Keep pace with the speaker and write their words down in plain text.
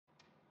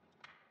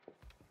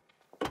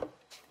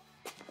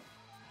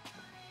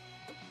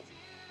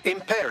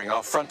Impairing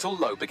our frontal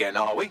lobe again,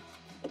 are we?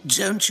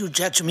 Don't you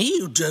judge me,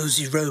 you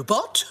dozy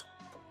robot.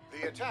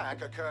 The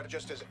attack occurred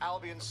just as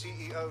Albion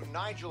CEO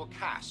Nigel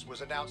Cass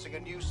was announcing a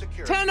new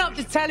security... Turn up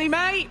the telly,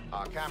 mate!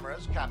 Our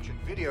cameras captured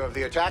video of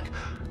the attack,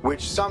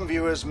 which some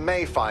viewers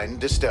may find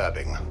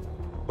disturbing.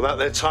 Without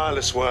their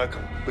tireless work,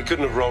 we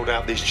couldn't have rolled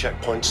out these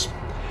checkpoints.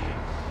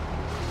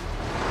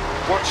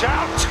 Watch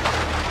out!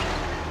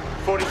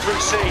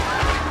 43C.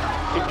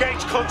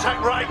 Engage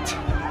contact right.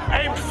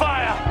 Aim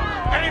fire!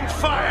 Aim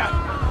fire!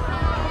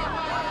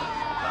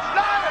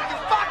 Liar! You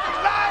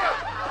fucking liar!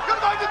 You're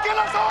going to kill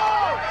us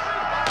all!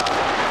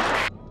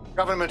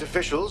 Government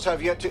officials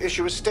have yet to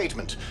issue a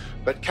statement,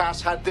 but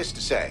Cass had this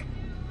to say.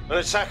 An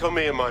attack on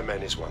me and my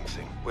men is one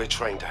thing. We're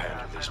trained to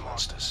handle these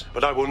monsters.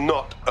 But I will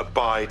not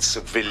abide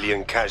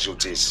civilian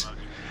casualties.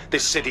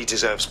 This city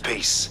deserves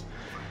peace.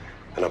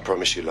 And I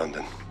promise you,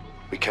 London,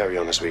 we carry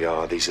on as we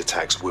are, these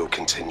attacks will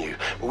continue.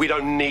 But we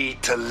don't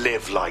need to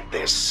live like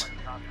this.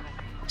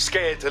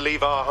 Scared to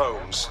leave our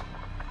homes.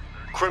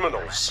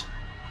 Criminals,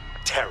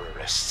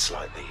 terrorists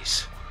like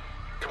these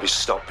can be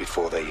stopped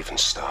before they even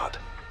start.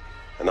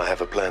 And I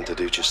have a plan to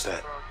do just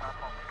that.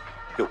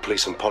 Your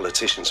police and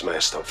politicians may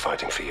have stopped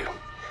fighting for you.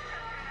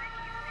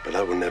 But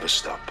I will never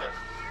stop.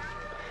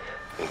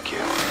 Thank you.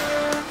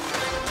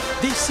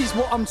 This is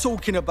what I'm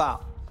talking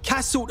about.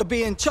 Cass ought to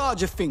be in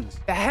charge of things.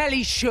 The hell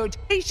he should.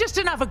 He's just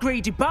another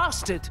greedy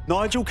bastard.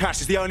 Nigel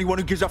Cass is the only one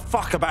who gives a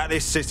fuck about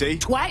this city.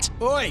 Twat!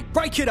 Oi,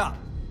 break it up.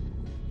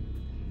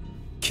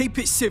 Keep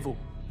it civil.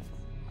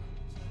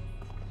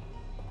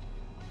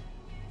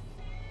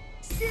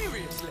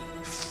 Seriously?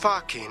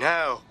 Fucking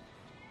hell.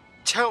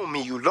 Tell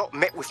me you lot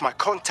met with my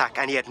contact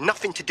and he had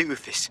nothing to do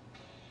with this.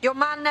 Your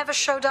man never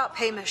showed up,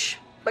 Hamish.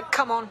 But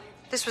come on,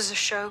 this was a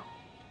show.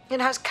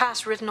 It has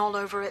Cass written all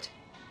over it.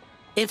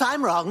 If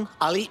I'm wrong,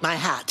 I'll eat my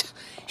hat.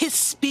 His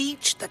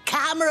speech, the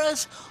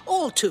cameras,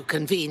 all too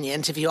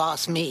convenient if you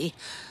ask me.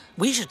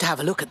 We should have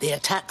a look at the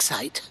attack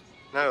site.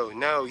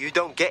 No, you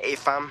don't get it,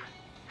 fam.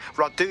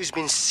 Radu's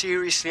been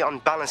seriously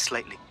unbalanced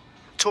lately.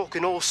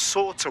 Talking all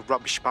sorts of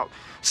rubbish about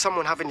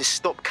someone having to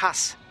stop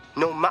Cass,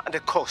 no matter the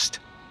cost.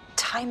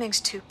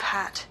 Timing's too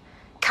pat.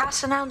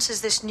 Cass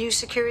announces this new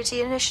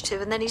security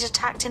initiative and then he's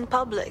attacked in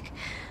public.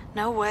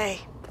 No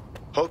way.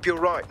 Hope you're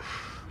right,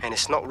 and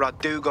it's not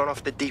Radu gone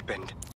off the deep end.